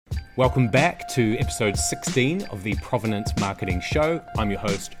Welcome back to episode 16 of the Provenance Marketing Show. I'm your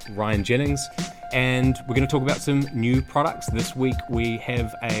host, Ryan Jennings, and we're going to talk about some new products. This week we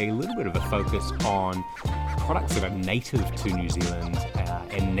have a little bit of a focus on products that are native to New Zealand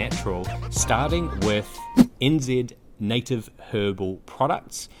and natural, starting with NZ native herbal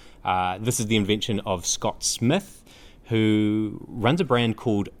products. This is the invention of Scott Smith, who runs a brand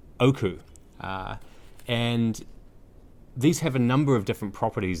called Oku. And these have a number of different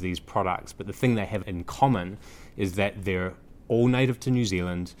properties, these products, but the thing they have in common is that they're all native to New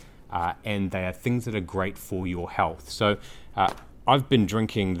Zealand and they are things that are great for your health. So I've been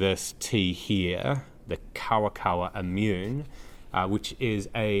drinking this tea here, the Kawa Immune, which is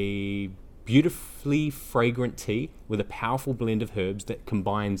a beautifully fragrant tea with a powerful blend of herbs that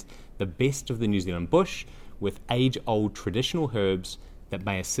combines the best of the New Zealand bush with age-old traditional herbs that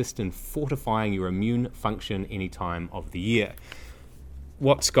may assist in fortifying your immune function any time of the year.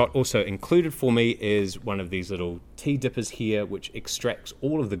 What Scott also included for me is one of these little tea dippers here, which extracts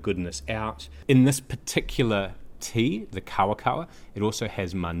all of the goodness out. In this particular tea, the Kawa, it also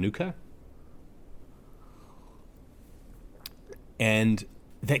has manuka. And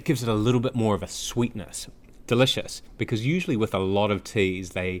that gives it a little bit more of a sweetness. Delicious, because usually with a lot of teas,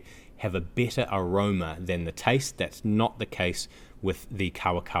 they have a better aroma than the taste. That's not the case with the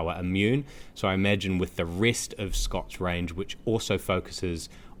Kawa Immune. So I imagine with the rest of Scott's range, which also focuses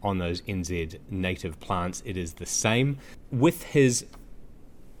on those NZ native plants, it is the same. With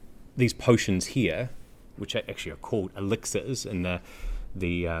these potions here, which actually are called elixirs, and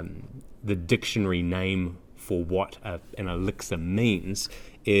the dictionary name for what an elixir means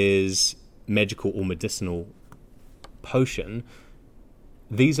is magical or medicinal potion.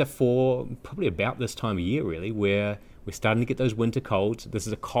 These are for probably about this time of year, really, where we're starting to get those winter colds. This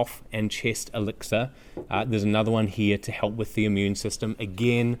is a cough and chest elixir. There's another one here to help with the immune system.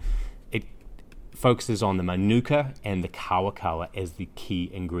 Again, it focuses on the manuka and the kawa as the key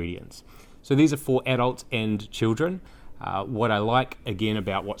ingredients. So these are for adults and children. What I like, again,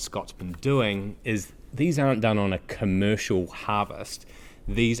 about what Scott's been doing is these aren't done on a commercial harvest.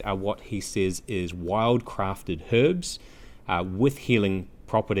 These are what he says is wild-crafted herbs with healing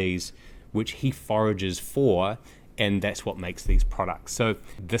properties, which he forages for, and that's what makes these products. So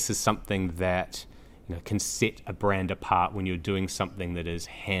this is something that can set a brand apart when you're doing something that is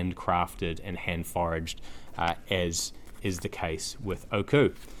handcrafted and hand foraged, as is the case with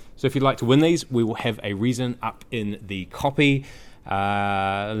Oku. So if you'd like to win these, we will have a reason up in the copy.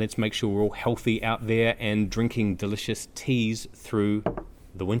 Let's make sure we're all healthy out there and drinking delicious teas through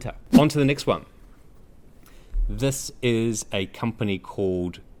the winter. On to the next one. This is a company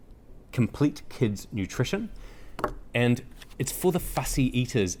called Complete Kids Nutrition, and it's for the fussy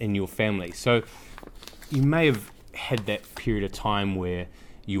eaters in your family. So you may have had that period of time where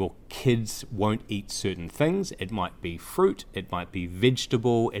your kids won't eat certain things. It might be fruit, it might be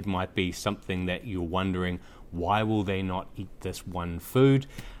vegetable, it might be something that you're wondering, why will they not eat this one food?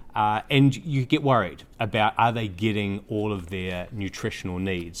 And you get worried about, are they getting all of their nutritional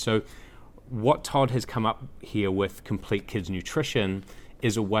needs? So what Todd has come up here with Complete Kids Nutrition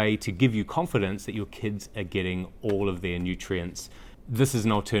is a way to give you confidence that your kids are getting all of their nutrients. This is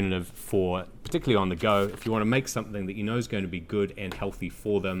an alternative for, particularly on the go, if you want to make something that you know is going to be good and healthy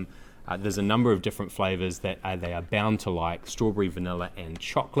for them. There's a number of different flavors that they are bound to like: strawberry, vanilla, and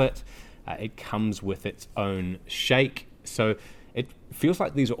chocolate. It comes with its own shake. So it feels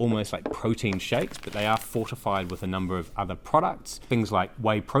like these are almost like protein shakes, but they are fortified with a number of other products. Things like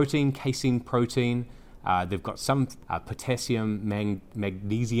whey protein, casein protein. They've got some potassium,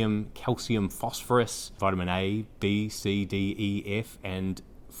 magnesium, calcium, phosphorus, vitamin A, B, C, D, E, F, and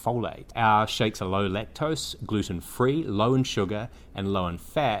folate. Our shakes are low lactose, gluten-free, low in sugar, and low in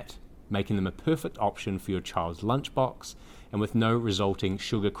fat, making them a perfect option for your child's lunchbox. And with no resulting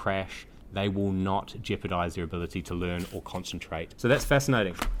sugar crash, they will not jeopardize their ability to learn or concentrate. So that's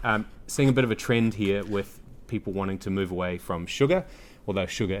fascinating. Seeing a bit of a trend here with people wanting to move away from sugar, although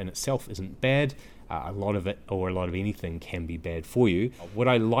sugar in itself isn't bad. A lot of it, or a lot of anything, can be bad for you. What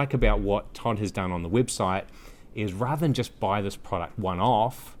I like about what Todd has done on the website is, rather than just buy this product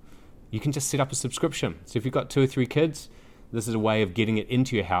one-off, you can just set up a subscription. So if you've got 2 or 3 kids, this is a way of getting it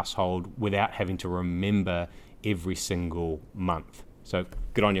into your household without having to remember every single month. So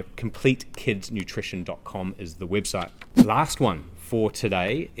good on you. CompleteKidsNutrition.com is the website. Last one for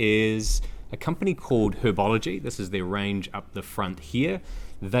today is a company called Herbology. This is their range up the front here.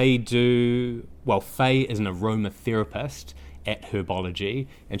 They do, Faye is an aromatherapist at Herbology,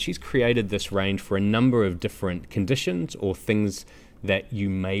 and she's created this range for a number of different conditions or things that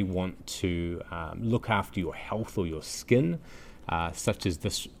you may want to look after your health or your skin. such as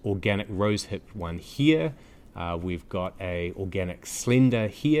this organic rosehip one here. We've got a organic slender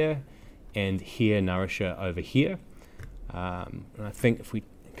here, and hair nourisher over here. And I think a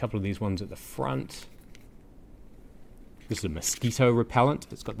couple of these ones at the front. This is a mosquito repellent.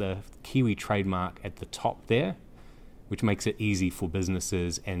 It's got the Kiwi trademark at the top there, which makes it easy for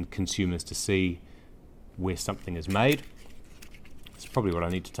businesses and consumers to see where something is made. It's probably what I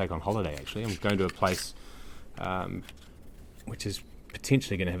need to take on holiday, actually. I'm going to a place which is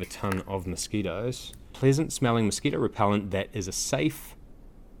potentially going to have a ton of mosquitoes. Pleasant smelling mosquito repellent that is a safe,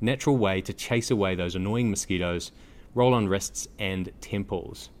 natural way to chase away those annoying mosquitoes, roll on wrists and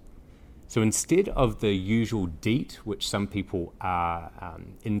temples. So instead of the usual DEET, which some people are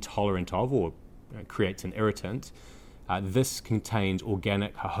intolerant of or creates an irritant, this contains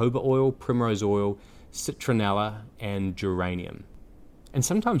organic jojoba oil, primrose oil, citronella, and geranium. And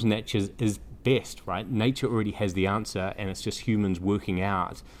sometimes nature is best, right? Nature already has the answer, and it's just humans working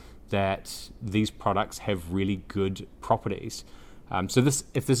out that these products have really good properties. So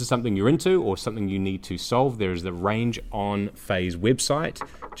if this is something you're into or something you need to solve, there is the Range on Phase website.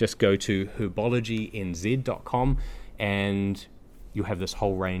 Just go to herbologynz.com and you'll have this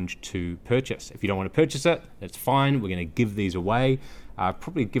whole range to purchase. If you don't want to purchase it, that's fine. We're going to give these away.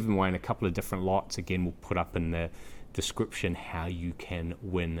 Probably give them away in a couple of different lots. Again, we'll put up in the description how you can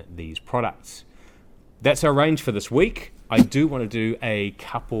win these products. That's our range for this week. I do want to do a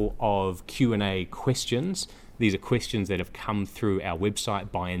couple of Q&A questions. These are questions that have come through our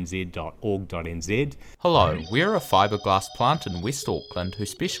website, bynz.org.nz. Hello, we're a fiberglass plant in West Auckland who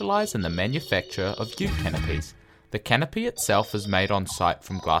specialise in the manufacture of ute canopies. The canopy itself is made on site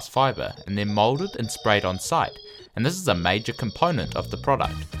from glass fibre and then moulded and sprayed on site, and this is a major component of the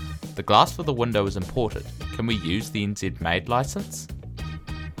product. The glass for the window is imported. Can we use the NZ Made licence?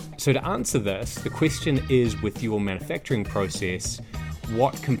 So to answer this, the question is, with your manufacturing process,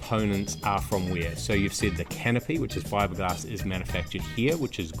 what components are from where? So you've said the canopy, which is fiberglass, is manufactured here,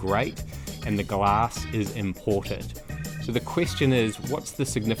 which is great, and the glass is imported. So the question is, what's the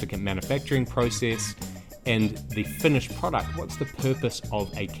significant manufacturing process, and the finished product, what's the purpose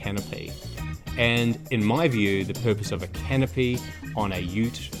of a canopy? And in my view, the purpose of a canopy on a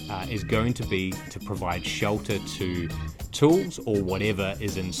ute is going to be to provide shelter to tools or whatever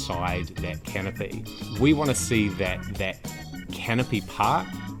is inside that canopy. We want to see that canopy part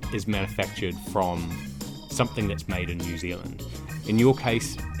is manufactured from something that's made in New Zealand. In your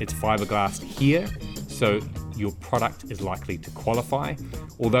case, it's fiberglass here, so your product is likely to qualify.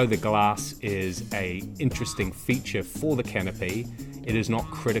 Although the glass is an interesting feature for the canopy, it is not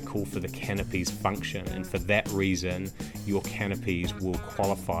critical for the canopy's function, and for that reason your canopies will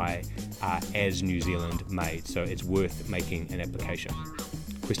qualify as New Zealand made, so it's worth making an application.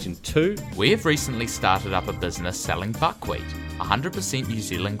 Question 2. We have recently started up a business selling buckwheat, 100% New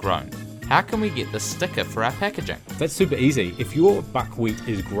Zealand grown. How can we get the sticker for our packaging? That's super easy. If your buckwheat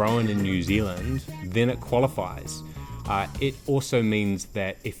is grown in New Zealand, then it qualifies. It also means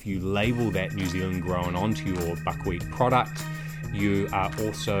that if you label that New Zealand grown onto your buckwheat product, you are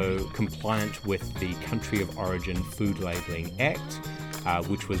also compliant with the Country of Origin Food Labelling Act,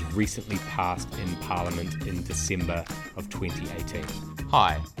 which was recently passed in Parliament in December of 2018.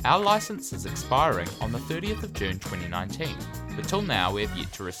 Hi, our licence is expiring on the 30th of June 2019, but till now we have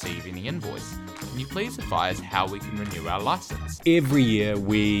yet to receive any invoice. Can you please advise how we can renew our licence? Every year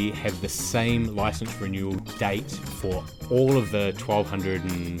we have the same licence renewal date for all of the 1,200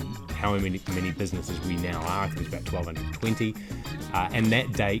 and how many businesses we now are. I think it's about 1,220. And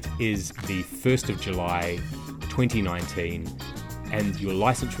that date is the 1st of July 2019, and your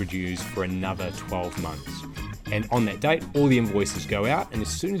licence renews for another 12 months. And on that date, all the invoices go out, and as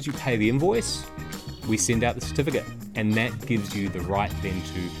soon as you pay the invoice, we send out the certificate. And that gives you the right then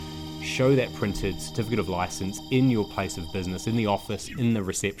to show that printed certificate of licence in your place of business, in the office, in the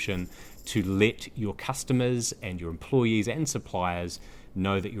reception, to let your customers and your employees and suppliers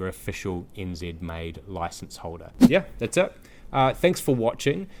know that you're official NZ Made licence holder. Yeah, that's it. Thanks for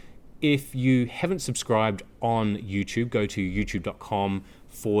watching. If you haven't subscribed on YouTube, go to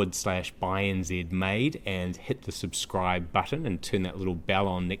youtube.com/bynzmade and hit the subscribe button and turn that little bell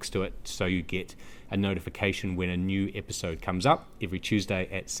on next to it so you get a notification when a new episode comes up every Tuesday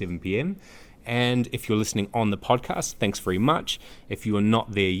at 7 p.m. And if you're listening on the podcast, thanks very much. If you are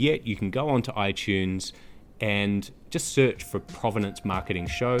not there yet, you can go onto iTunes and just search for Provenance Marketing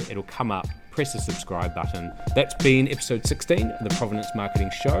Show. It'll come up. Press the subscribe button. That's been episode 16 of the Provenance Marketing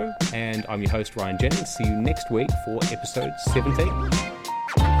Show, and I'm your host, Ryan Jennings. See you next week for episode 17.